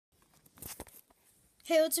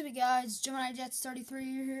Hey, what's up, you guys? Geminijets 33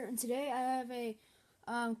 here, and today I have a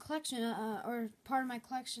collection, or part of my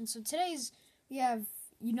collection. So we have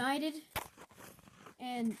United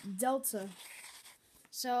and Delta.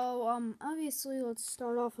 So, obviously, let's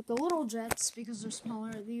start off with the little jets, because they're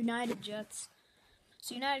smaller, the United jets.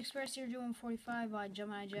 So, United Express here doing 45 by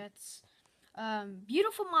Geminijets.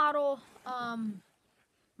 Beautiful model.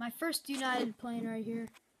 My first United plane right here.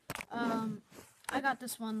 I got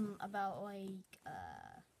this one about,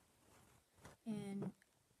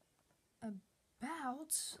 about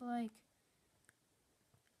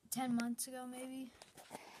 10 months ago, maybe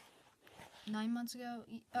 9 months ago.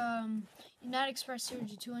 United Express here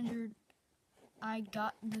G200. I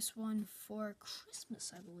got this one for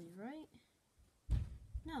Christmas, I believe, right?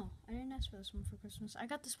 No, I didn't ask for this one for Christmas. I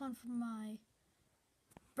got this one for my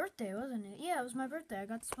birthday, wasn't it? Yeah, it was my birthday. I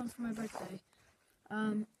got this one for my birthday.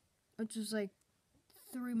 Which was like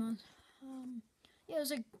 3 months. Yeah, it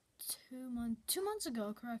was like 2 months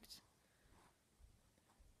ago, correct?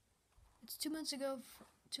 It's 2 months ago.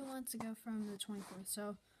 2 months ago from the 24th.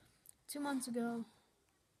 So 2 months ago,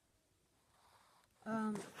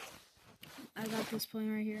 I got this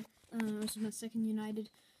plane right here. This is my second United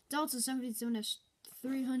Delta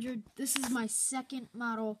 77-300. This is my second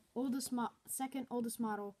model, second oldest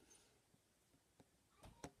model.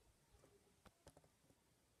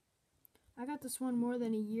 I got this one more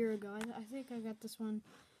than a year ago. I think I got this one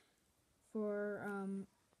for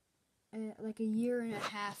like a year and a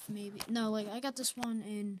half, maybe. No, I got this one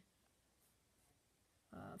in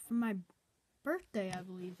for my birthday, I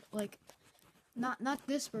believe. Not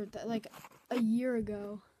this birthday, like a year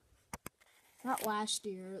ago. Not last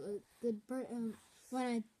year.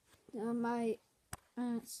 When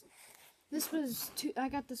this was I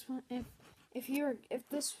got this one. If it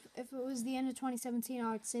was the end of 2017,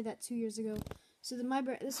 I would say that 2 years ago. So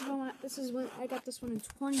this is when I got this one in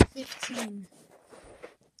 2015.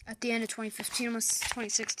 At the end of 2015, almost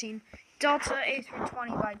 2016. Delta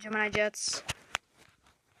A320 by Geminijets.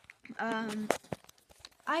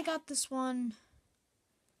 I got this one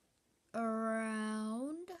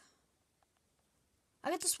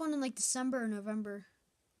in like December or November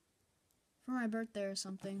for my birthday or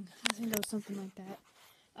something. I think it was something like that.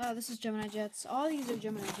 This is Geminijets. All these are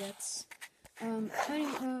Geminijets.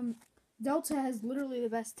 Delta has literally the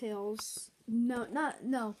best tails. No,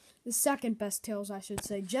 the second best tails, I should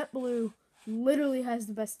say. JetBlue literally has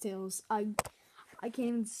the best tails. I can't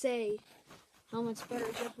even say how much better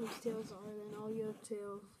JetBlue's tails are than all the other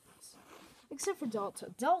tails. Except for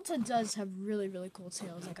Delta. Delta does have really, really cool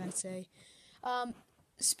tails, like I say.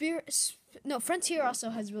 Frontier also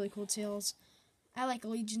has really cool tails. I like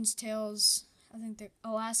Legion's tails. I think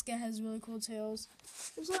Alaska has really cool tails.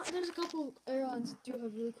 There's a couple airlines that do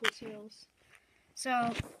have really cool tails.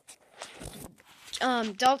 So,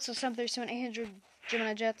 Delta 737-800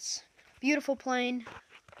 Geminijets. Beautiful plane.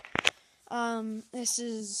 This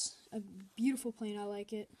is a beautiful plane. I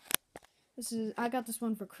like it. I got this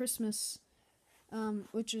one for Christmas,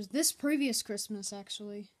 which was this previous Christmas,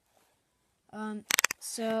 actually.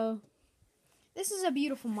 So, this is a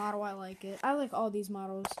beautiful model. I like it. I like all these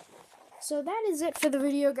models. So that is it for the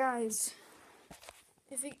video, guys.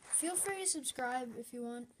 Feel free to subscribe if you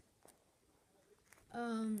want.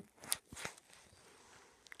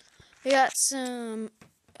 We got some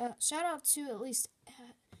shout out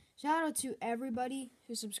to everybody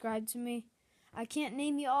who subscribed to me. I can't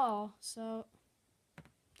name you all, so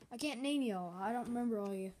I don't remember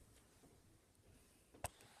all you.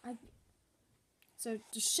 So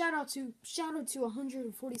just shout out to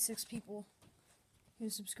 146 people who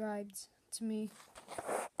subscribed to me.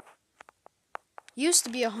 Used to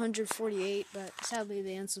be 148, but sadly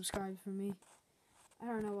they unsubscribed from me. I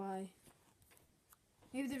don't know why.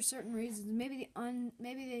 Maybe there's certain reasons. Maybe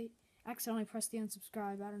they accidentally pressed the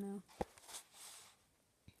unsubscribe. I don't know.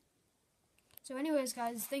 So anyways,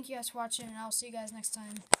 guys, thank you guys for watching, and I'll see you guys next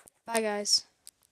time. Bye, guys.